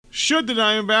Should the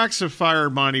Diamondbacks have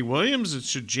fired Monty Williams, and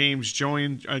should James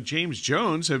Jones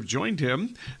have joined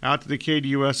him? Out to the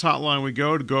KDUS hotline we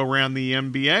go to go around the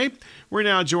NBA. We're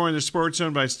now joined in the Sports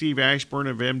Zone by Steve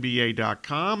Aschburner of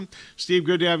NBA.com. Steve,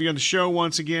 good to have you on the show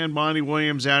once again. Monty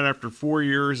Williams out after 4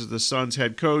 years as the Suns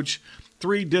head coach.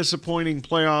 3 disappointing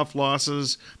playoff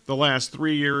losses the last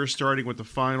 3 years, starting with the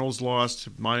finals loss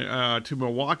to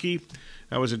Milwaukee.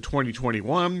 That was in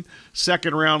 2021.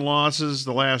 Second round losses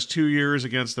the last 2 years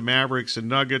against the Mavericks and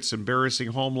Nuggets, embarrassing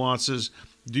home losses.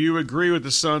 Do you agree with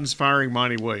the Suns firing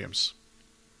Monty Williams?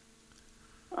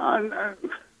 Let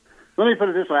me put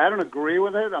it this way. I don't agree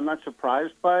with it. I'm not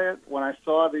surprised by it. When I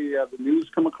saw the news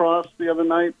come across the other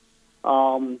night,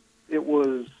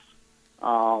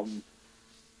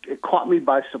 it caught me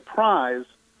by surprise,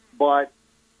 but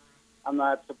I'm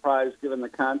not surprised given the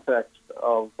context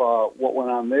of what went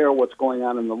on there, what's going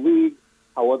on in the league,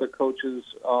 how other coaches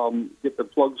get their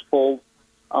plugs pulled.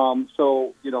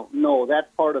 No,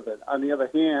 that part of it. On the other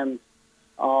hand,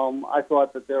 I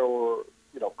thought that there were,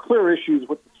 clear issues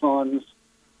with the Suns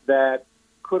that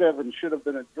could have and should have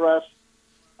been addressed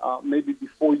maybe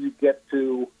before you get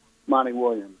to Monty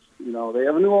Williams. They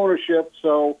have a new ownership,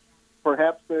 so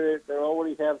perhaps they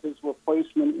already have his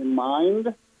replacement in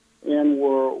mind, and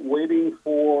we're waiting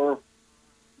for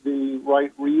the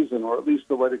right reason, or at least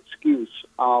the right excuse.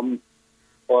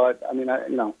 But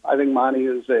I think Monty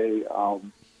is a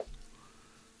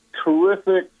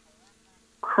terrific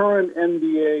current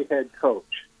NBA head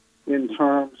coach in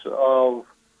terms of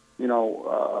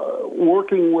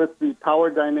working with the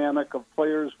power dynamic of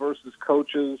players versus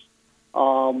coaches,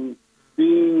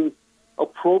 being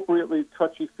appropriately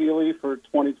touchy-feely for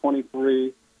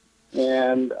 2023,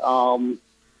 and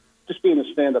just being a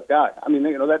stand-up guy.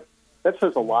 That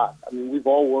says a lot. We've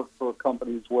all worked for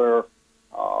companies where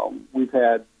we've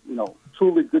had,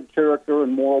 truly good character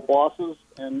and moral bosses,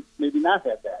 and maybe not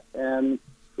had that. And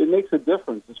it makes a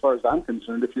difference as far as I'm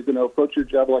concerned. If you're going to approach your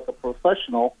job like a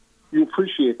professional, you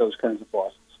appreciate those kinds of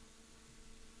bosses.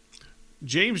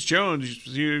 James Jones,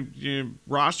 you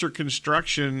roster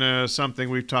construction, something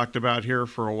we've talked about here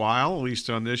for a while, at least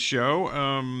on this show.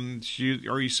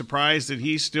 Are you surprised that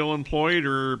he's still employed,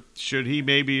 or should he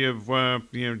maybe have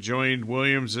joined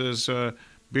Williams as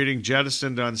being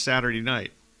jettisoned on Saturday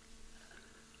night?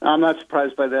 I'm not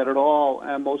surprised by that at all,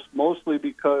 and mostly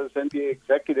because NBA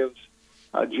executives,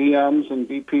 GMs and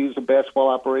VPs of basketball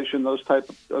operation, those type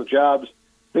of jobs,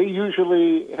 they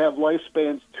usually have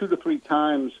lifespans 2 to 3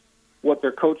 times what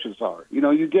their coaches are.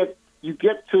 You get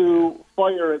to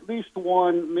fire at least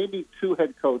 1, maybe 2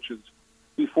 head coaches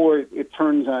before it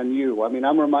turns on you.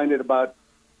 I'm reminded about,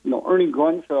 Ernie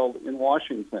Grunfeld in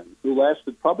Washington, who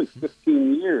lasted probably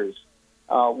 15 years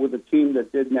with a team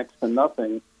that did next to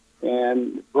nothing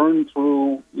and burned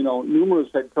through, numerous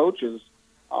head coaches.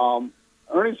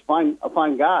 Ernie's a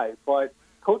fine guy, but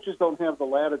coaches don't have the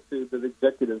latitude that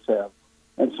executives have.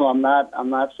 And so I'm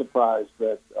not surprised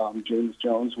that James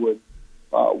Jones would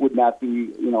not be,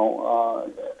 in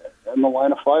the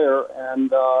line of fire,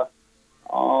 and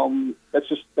that's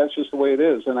just the way it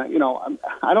is. And I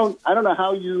don't know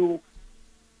how you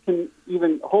can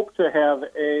even hope to have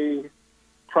a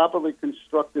properly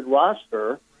constructed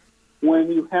roster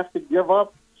when you have to give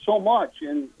up so much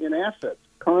in assets,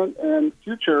 current and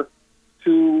future,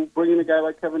 to bring in a guy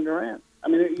like Kevin Durant.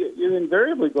 You're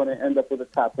invariably going to end up with a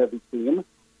top-heavy team,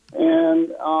 and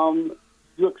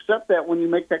you accept that when you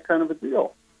make that kind of a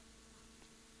deal.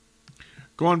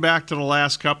 Going back to the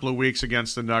last couple of weeks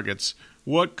against the Nuggets,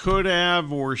 what could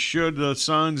have or should the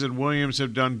Suns and Williams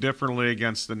have done differently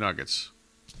against the Nuggets?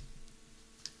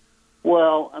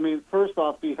 Well, first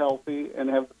off, be healthy and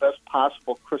have the best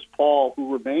possible Chris Paul,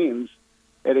 who remains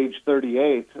at age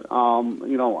 38.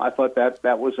 I thought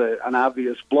that was an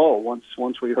obvious blow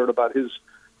once we heard about his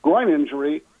groin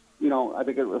injury. I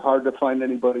think it was hard to find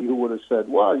anybody who would have said,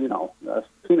 well,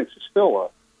 Phoenix is still a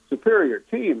superior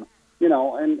team.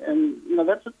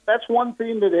 That's one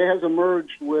theme that has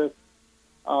emerged with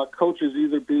coaches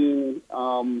either being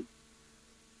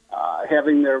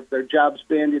having their jobs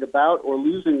bandied about or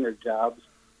losing their jobs,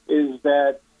 is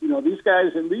that these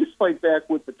guys at least fight back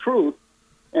with the truth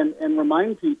and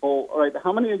remind people, all right,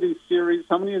 how many of these series,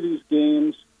 how many of these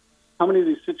games, how many of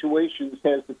these situations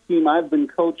has the team I've been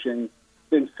coaching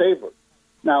been favored?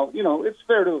 Now, it's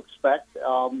fair to expect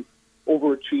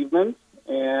overachievement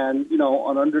and,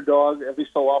 an underdog every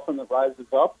so often that rises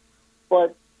up.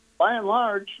 But by and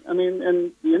large, and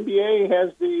the NBA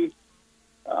has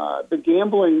the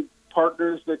gambling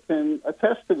partners that can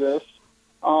attest to this,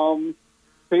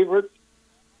 favorites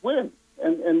win.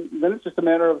 And then it's just a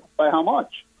matter of by how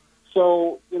much.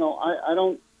 So, I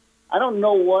don't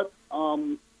know what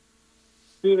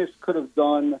Phoenix could have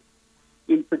done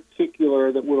in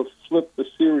particular that would have flipped the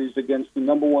series against the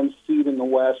number one seed in the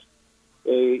West,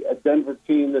 a Denver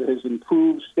team that has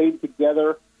improved, stayed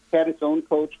together, had its own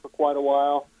coach for quite a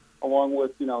while, along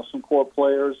with, some core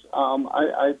players.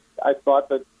 I thought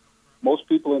that most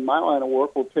people in my line of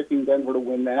work were picking Denver to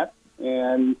win that,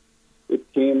 and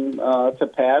it came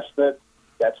to pass that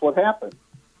that's what happened.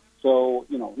 So,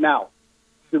 now,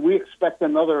 did we expect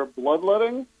another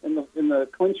bloodletting in the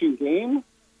clinching game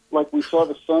like we saw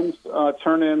the Suns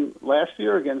turn in last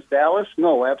year against Dallas?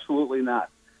 No, absolutely not.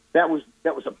 That was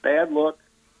a bad look.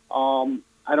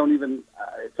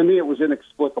 To me, it was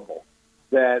inexplicable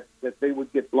that they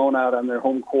would get blown out on their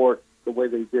home court the way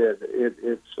they did.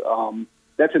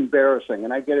 That's embarrassing,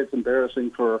 and I get it's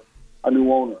embarrassing for a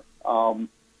new owner,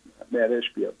 Matt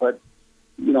Ishbia. But,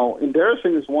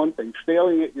 embarrassing is one thing.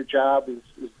 Failing at your job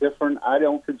is different. I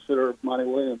don't consider Monty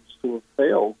Williams to have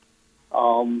failed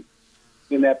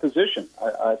in that position.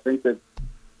 I think that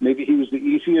maybe he was the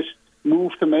easiest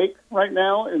move to make right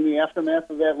now in the aftermath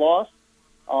of that loss.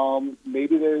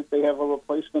 Maybe they have a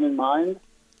replacement in mind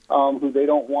who they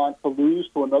don't want to lose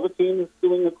to another team that's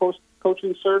doing a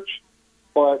coaching search.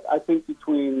 But I think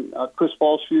between Chris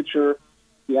Paul's future,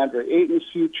 DeAndre Ayton's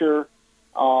future,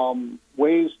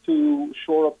 ways to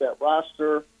shore up that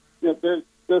roster, there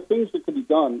are things that could be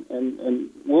done, and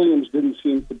Williams didn't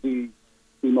seem to be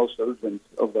the most urgent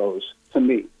of those to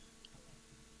me.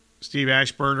 Steve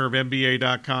Aschburner of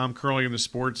NBA.com, curling in the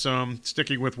Sports Zone.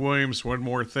 Sticking with Williams, one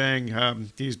more thing.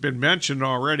 He's been mentioned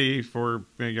already for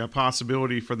a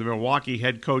possibility for the Milwaukee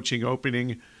head coaching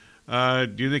opening.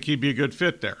 Do you think he'd be a good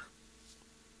fit there?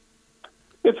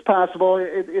 It's possible.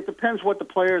 It depends what the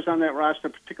players on that roster,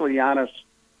 particularly Giannis,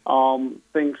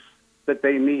 thinks that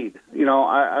they need.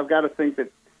 I've got to think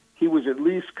that he was at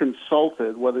least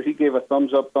consulted, whether he gave a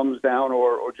thumbs up, thumbs down,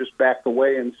 or just backed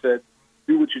away and said,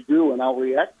 do what you do and I'll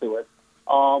react to it.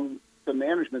 The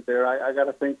management there, I got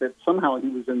to think that somehow he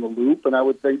was in the loop, and I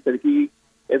would think that he,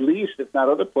 at least, if not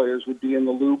other players, would be in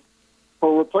the loop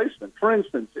for replacement. For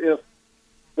instance, if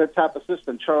their top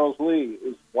assistant, Charles Lee,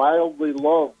 is wildly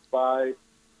loved by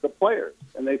the players,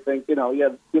 and they think,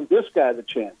 give this guy the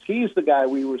chance. He's the guy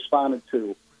we responded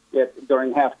to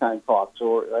during halftime talks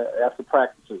or after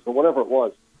practices or whatever it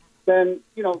was. Then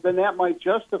that might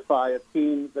justify a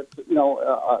team that's,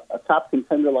 a top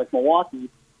contender like Milwaukee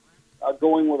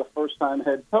going with a first-time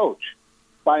head coach.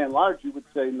 By and large, you would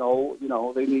say no.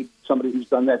 They need somebody who's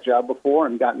done that job before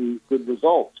and gotten good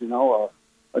results.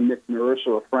 A Nick Nurse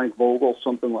or a Frank Vogel,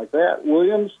 something like that.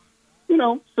 Williams,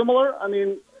 similar. I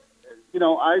mean,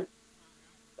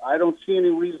 I don't see any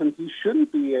reason he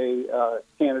shouldn't be a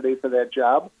candidate for that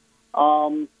job.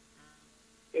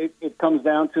 It comes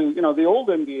down to, the old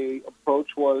NBA approach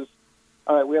was,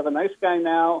 all right, we have a nice guy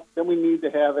now, then we need to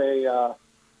have a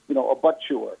butt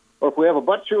chewer. Or if we have a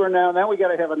butt chewer now we got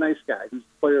to have a nice guy who's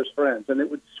the player's friends. And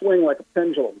it would swing like a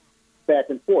pendulum back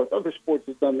and forth. Other sports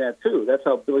have done that too. That's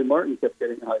how Billy Martin kept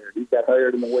getting hired. He got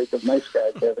hired in the wake of nice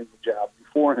guys having the job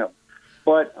before him.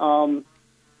 But,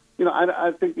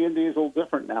 I think the NBA is a little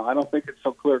different now. I don't think it's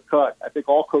so clear-cut. I think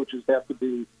all coaches have to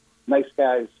be nice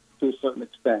guys to a certain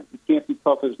extent. You can't be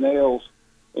tough as nails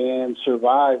and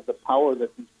survive the power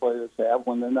that these players have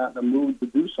when they're not in the mood to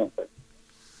do something.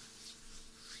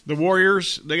 The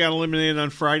Warriors, they got eliminated on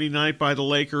Friday night by the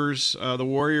Lakers. The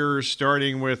Warriors,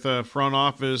 starting with front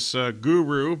office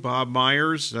guru Bob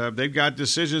Myers, they've got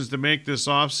decisions to make this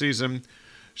offseason.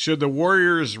 Should the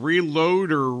Warriors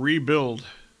reload or rebuild?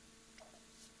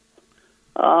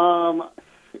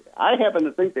 I happen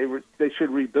to think they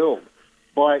should rebuild.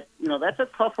 But, that's a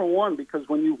tougher one because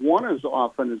when you've won as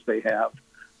often as they have,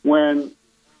 when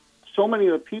so many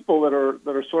of the people that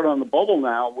are sort of on the bubble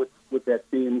now with that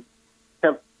team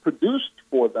have produced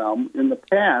for them in the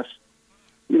past,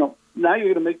 now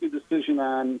you're going to make a decision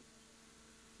on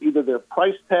either their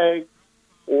price tag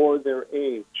or their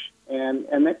age.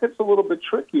 And that gets a little bit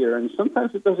trickier, and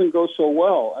sometimes it doesn't go so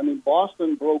well. I mean,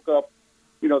 Boston broke up,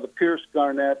 the Pierce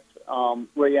Garnett,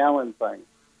 Ray Allen thing.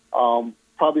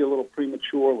 Probably a little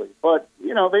prematurely. But,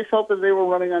 they felt that they were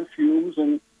running on fumes,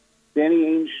 and Danny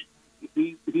Ainge,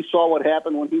 he saw what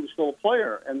happened when he was still a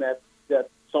player, and that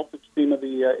Celtics team of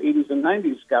the 80s and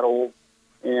 90s got old,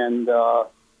 and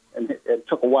it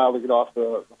took a while to get off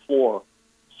the floor.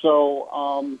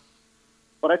 So,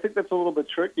 but I think that's a little bit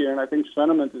trickier, and I think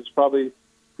sentiment is probably,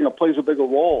 plays a bigger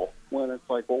role when it's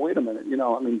like, well, wait a minute,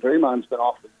 Draymond's been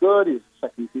awfully good. He's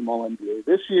second-team All-NBA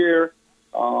this year.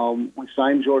 We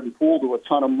signed Jordan Poole to a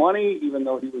ton of money, even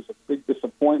though he was a big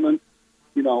disappointment,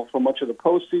 for much of the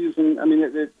postseason. I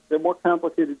mean, they're more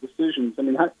complicated decisions. I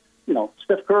mean,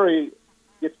 Steph Curry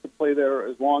gets to play there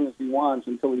as long as he wants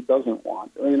until he doesn't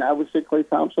want. I mean, I would say Klay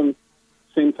Thompson,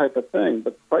 same type of thing.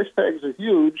 But the price tags are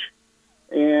huge,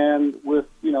 and with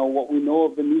what we know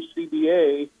of the new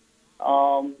CBA,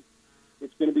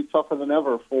 it's going to be tougher than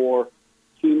ever for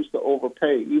teams to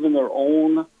overpay, even their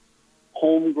own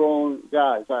homegrown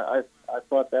guys. I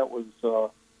thought that was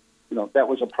that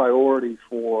was a priority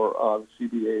for the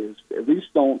CBA. Is at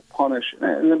least don't punish,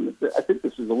 and I think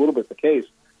this is a little bit the case.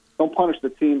 Don't punish the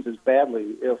teams as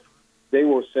badly if they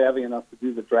were savvy enough to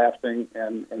do the drafting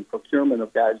and procurement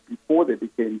of guys before they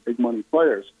became big money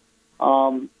players.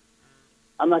 I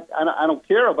don't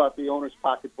care about the owner's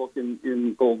pocketbook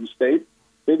in Golden State.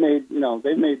 They've made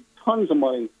tons of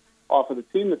money off of the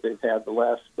team that they've had the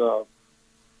last 8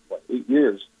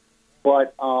 years,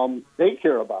 but they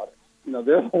care about it.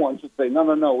 They're the ones that say, no,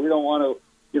 we don't want to.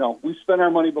 We spent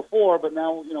our money before, but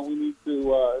now we need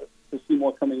to see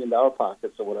more coming into our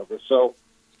pockets or whatever. So,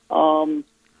 I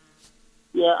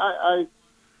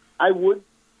would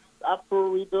opt for a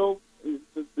rebuild.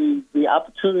 The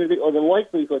opportunity or the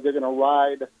likelihood they're going to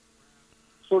ride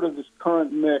sort of this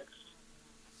current mix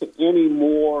to any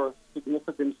more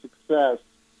significant success,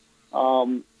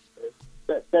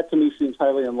 that to me seems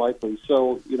highly unlikely.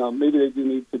 So, maybe they do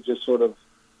need to just sort of,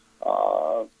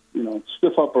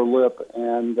 stiff upper lip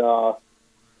and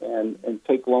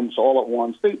take lumps all at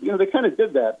once. They kind of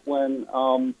did that when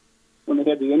they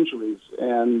had the injuries,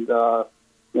 and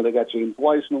they got James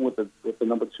Wiseman with the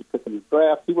number 2 pick in the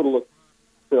draft. He would have looked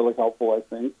fairly helpful, I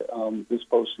think, this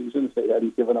postseason if they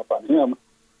hadn't given up on him.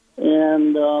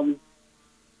 And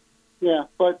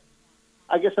but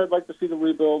I guess I'd like to see the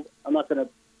rebuild. I'm not going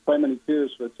to cry many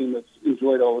tears for a team that's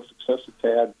enjoyed all the success it's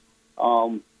had.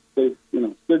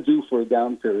 They're due for a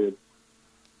down period.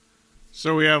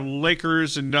 So we have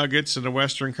Lakers and Nuggets in the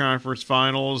Western Conference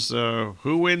Finals.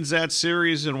 Who wins that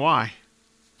series and why?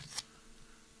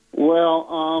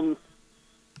 Well,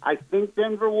 I think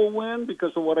Denver will win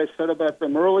because of what I said about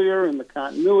them earlier and the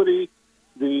continuity,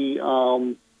 the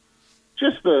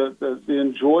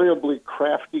enjoyably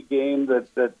crafty game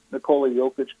that Nikola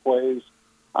Jokic plays.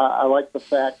 I like the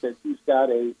fact that he's got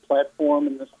a platform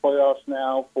in this playoffs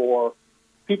now for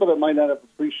people that might not have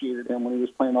appreciated him when he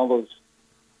was playing all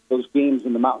those games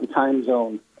in the Mountain Time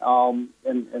Zone, and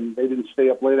they didn't stay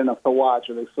up late enough to watch,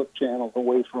 or they flipped channels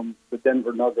away from the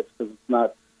Denver Nuggets because it's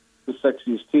not the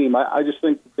sexiest team. I just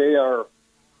think that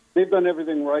they've done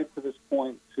everything right to this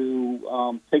point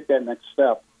to take that next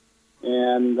step,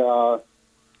 and that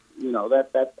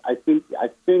I think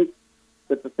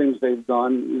that the things they've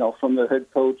done, from the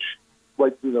head coach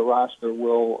right through the roster,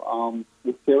 will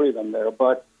carry them there.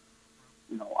 But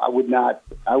I would not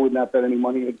bet any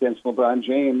money against LeBron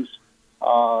James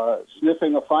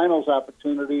sniffing a finals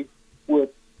opportunity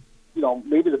with,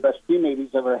 maybe the best teammate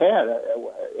he's ever had,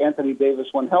 Anthony Davis,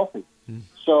 when healthy.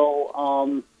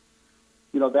 So,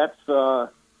 that's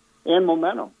and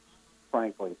momentum,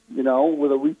 frankly.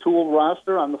 With a retooled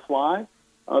roster on the fly,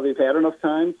 they've had enough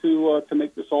time to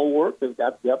make this all work. They've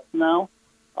got depth now.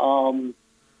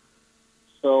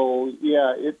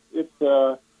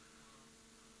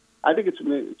 I think it's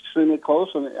extremely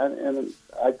close, and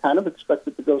I kind of expect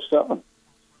it to go 7.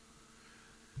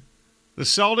 The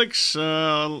Celtics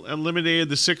eliminated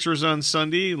the Sixers on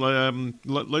Sunday.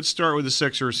 Let's start with the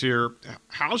Sixers here.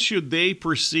 How should they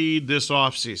proceed this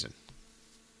offseason?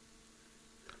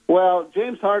 Well,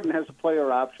 James Harden has a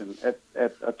player option at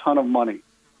a ton of money.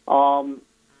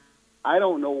 I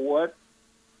don't know what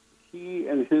he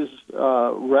and his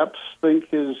reps think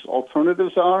his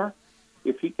alternatives are.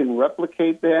 If he can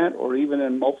replicate that, or even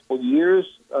in multiple years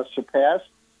surpass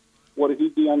what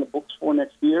he'd be on the books for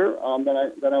next year, then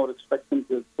I would expect him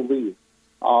to leave.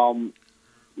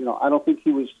 I don't think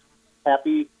he was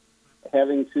happy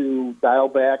having to dial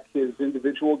back his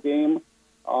individual game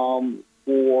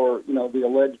for the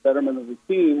alleged betterment of the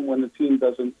team when the team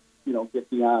doesn't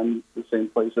get beyond the same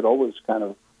place it always kind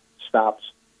of stops.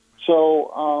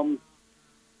 So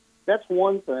that's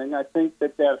one thing. I think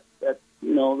that the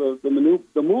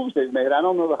moves they've made, I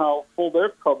don't know how full their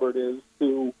cupboard is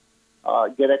to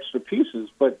get extra pieces,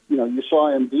 but you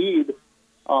saw Embiid,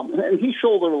 and he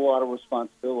shouldered a lot of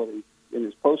responsibility in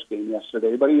his post game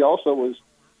yesterday. But he also was,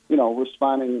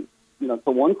 responding, to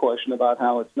one question about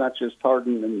how it's not just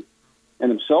Harden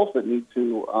and himself that need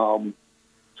to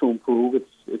improve.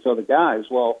 It's other guys.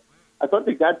 Well, I thought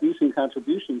they got decent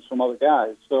contributions from other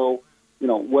guys. So,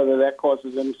 whether that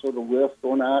causes any sort of rift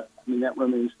or not, that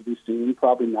remains to be seen.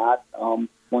 Probably not.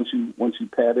 Once you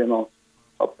pad in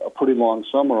a pretty long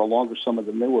summer, a longer summer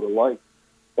than they would have liked.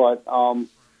 But I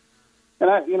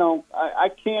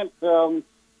can't.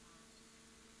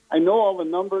 I know all the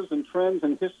numbers and trends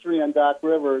and history on Doc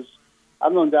Rivers.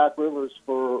 I've known Doc Rivers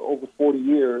for over 40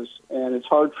 years, and it's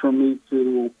hard for me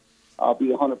to be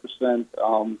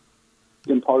 100%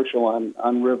 impartial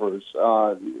on Rivers.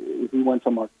 He went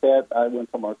to Marquette. I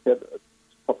went to Marquette a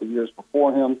couple of years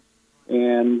before him,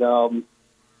 and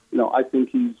I think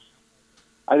he's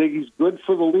good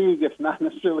for the league, if not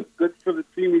necessarily good for the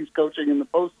team he's coaching in the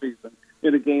postseason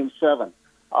in a Game 7.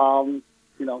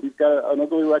 He's got an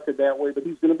ugly record that way, but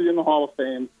he's going to be in the Hall of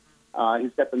Fame.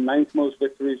 He's got the 9th most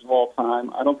victories of all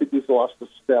time. I don't think he's lost a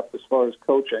step as far as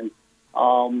coaching.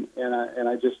 And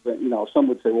I just, some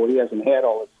would say, well, he hasn't had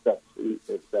all his steps.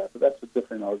 But that's a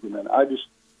different argument. I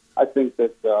think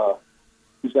that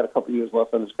he's got a couple of years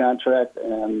left on his contract,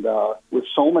 and with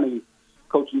so many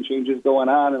coaching changes going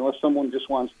on, unless someone just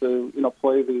wants to,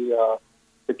 play the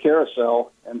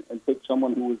carousel and take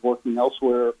someone who was working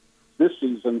elsewhere this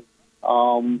season,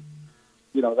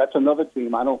 that's another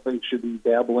team I don't think should be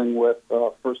dabbling with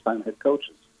first-time head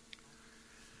coaches.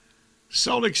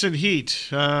 Celtics and Heat.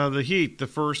 The Heat, the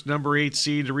first number 8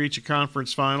 seed to reach a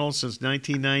conference final since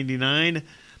 1999.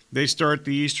 They start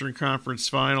the Eastern Conference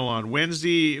Final on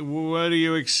Wednesday. What are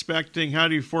you expecting? How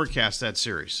do you forecast that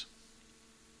series?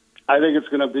 I think it's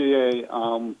going to be a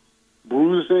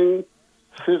bruising,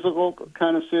 physical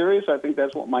kind of series. I think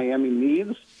that's what Miami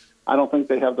needs. I don't think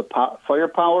they have the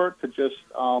firepower to just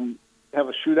have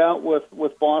a shootout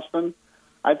with Boston.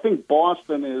 I think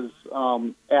Boston is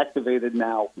activated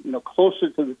now, closer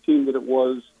to the team that it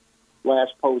was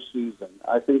last postseason.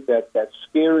 I think that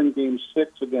scare in Game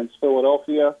 6 against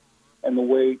Philadelphia and the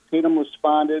way Tatum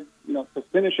responded, to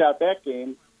finish out that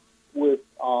game with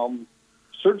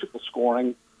surgical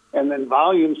scoring and then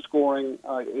volume scoring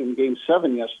in Game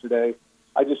 7 yesterday,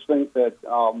 I just think that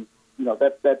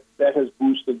that has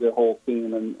boosted the whole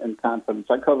team and confidence.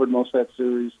 I covered most of that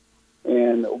series,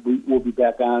 and we'll be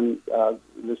back on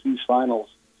this East Finals,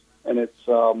 and it's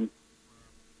going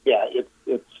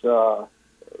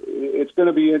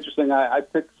to be interesting. I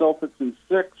picked Celtics in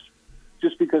 6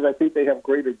 just because I think they have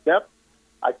greater depth.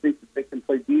 I think that they can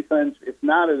play defense, if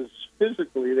not as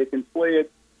physically, they can play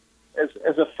it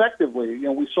as effectively.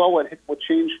 We saw what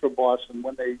changed for Boston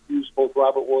when they used both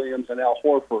Robert Williams and Al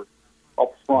Horford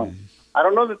up front. I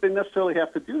don't know that they necessarily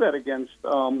have to do that against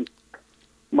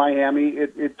Miami.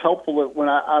 It's helpful that when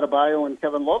Adebayo and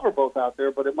Kevin Love are both out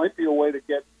there, but it might be a way to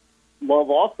get Love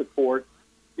off the court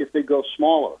if they go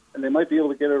smaller, and they might be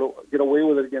able to get away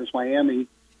with it against Miami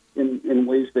in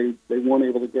ways they weren't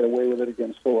able to get away with it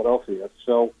against Philadelphia.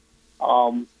 So,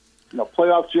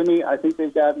 playoff Jimmy, I think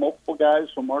they've got multiple guys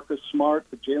from Marcus Smart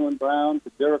to Jaylen Brown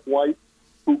to Derek White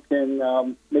who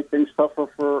can make things tougher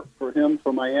for him,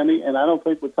 for Miami. And I don't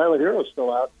think with Tyler Hero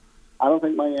still out, I don't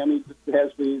think Miami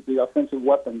has the offensive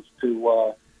weapons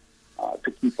to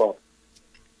keep up.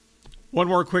 One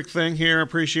more quick thing here.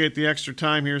 Appreciate the extra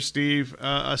time here, Steve.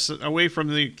 Away from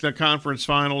the conference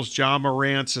finals, Ja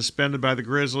Morant suspended by the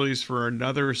Grizzlies for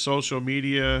another social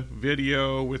media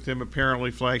video with him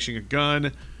apparently flashing a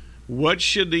gun. What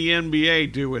should the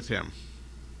NBA do with him?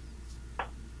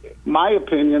 My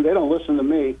opinion, they don't listen to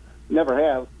me, never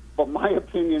have, but my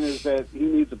opinion is that he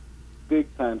needs a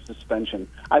big-time suspension.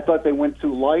 I thought they went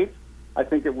too light. I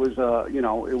think it was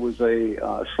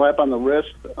a slap on the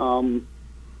wrist,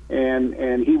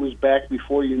 and he was back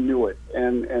before you knew it,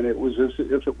 and it was as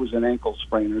if it was an ankle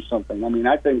sprain or something. I mean,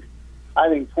 I think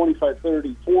 25,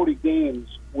 30, 40 games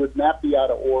would not be out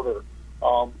of order,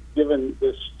 given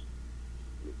this,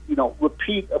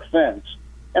 repeat offense.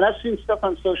 And I've seen stuff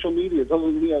on social media.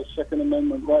 Doesn't he have Second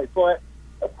Amendment rights? Well,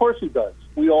 of course he does.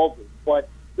 We all do. But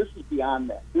this is beyond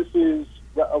that. This is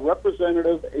a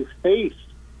representative, a face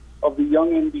of the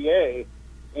young NBA,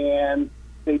 and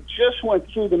they just went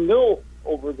through the mill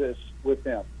over this with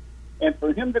him. And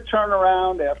for him to turn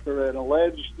around after an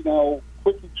alleged,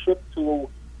 quickie trip to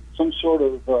some sort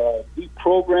of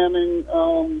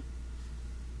deprogramming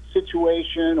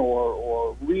situation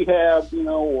or rehab,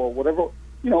 or whatever,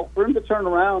 for him to turn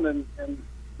around and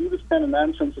do this kind of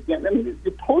nonsense again. I mean,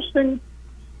 you're posting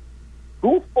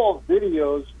goofball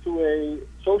videos to a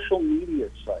social media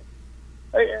site.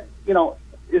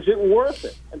 Is it worth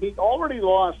it? I mean, he already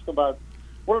lost about,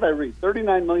 what did I read,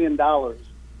 $39 million.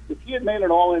 If he had made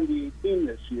an All-NBA team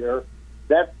this year,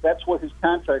 that's what his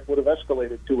contract would have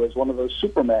escalated to as one of those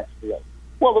Supermax deals.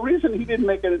 Well, the reason he didn't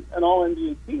make an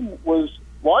All-NBA team was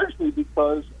largely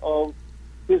because of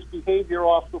his behavior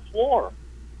off the floor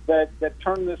that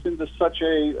turned this into such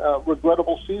a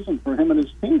regrettable season for him and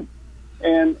his team.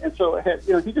 And so,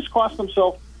 he just cost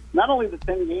himself not only the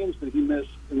 10 games that he missed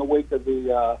in the wake of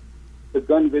the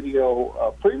gun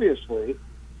video previously,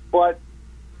 but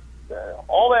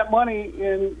all that money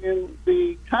in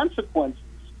the consequences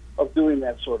of doing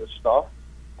that sort of stuff.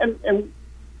 And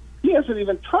he hasn't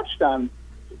even touched on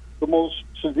the most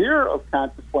severe of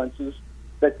consequences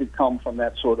that could come from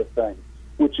that sort of thing,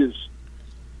 which is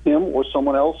him or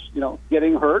someone else,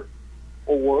 getting hurt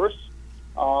or worse.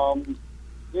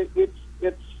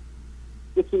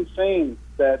 It's insane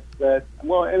that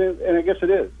well, and I guess it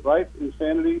is, right?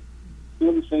 Insanity,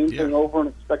 doing the same thing over and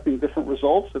expecting different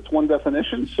results. It's one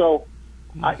definition. So,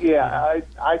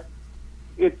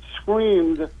 it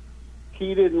screamed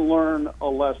he didn't learn a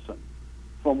lesson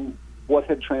from what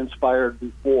had transpired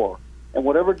before. And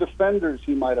whatever defenders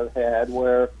he might have had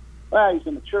where, he's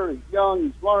immature, he's young,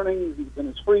 he's learning, he's in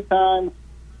his free time,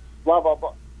 blah, blah,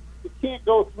 blah. You can't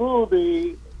go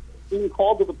through being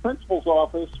called to the principal's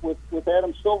office with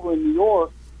Adam Silver in New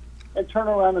York and turn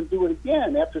around and do it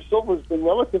again after Silver's been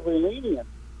relatively lenient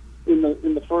in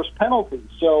the first penalty.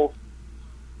 So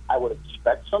I would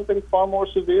expect something far more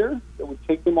severe that would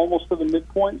take them almost to the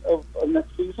midpoint of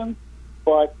next season.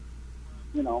 But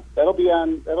that'll be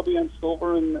on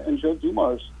Silver and Joe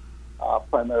Dumars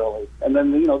primarily, and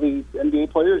then the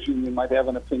NBA Players Union might have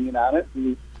an opinion on it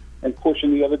and push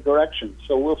in the other direction.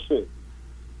 So we'll see.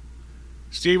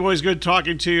 Steve, always good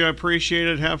talking to you. I appreciate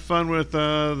it. Have fun with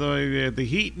the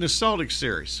Heat and the Celtics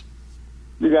series.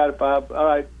 You got it, Bob. All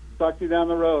right, talk to you down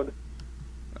the road.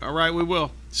 All right, we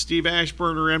will. Steve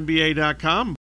Aschburner, NBA.com.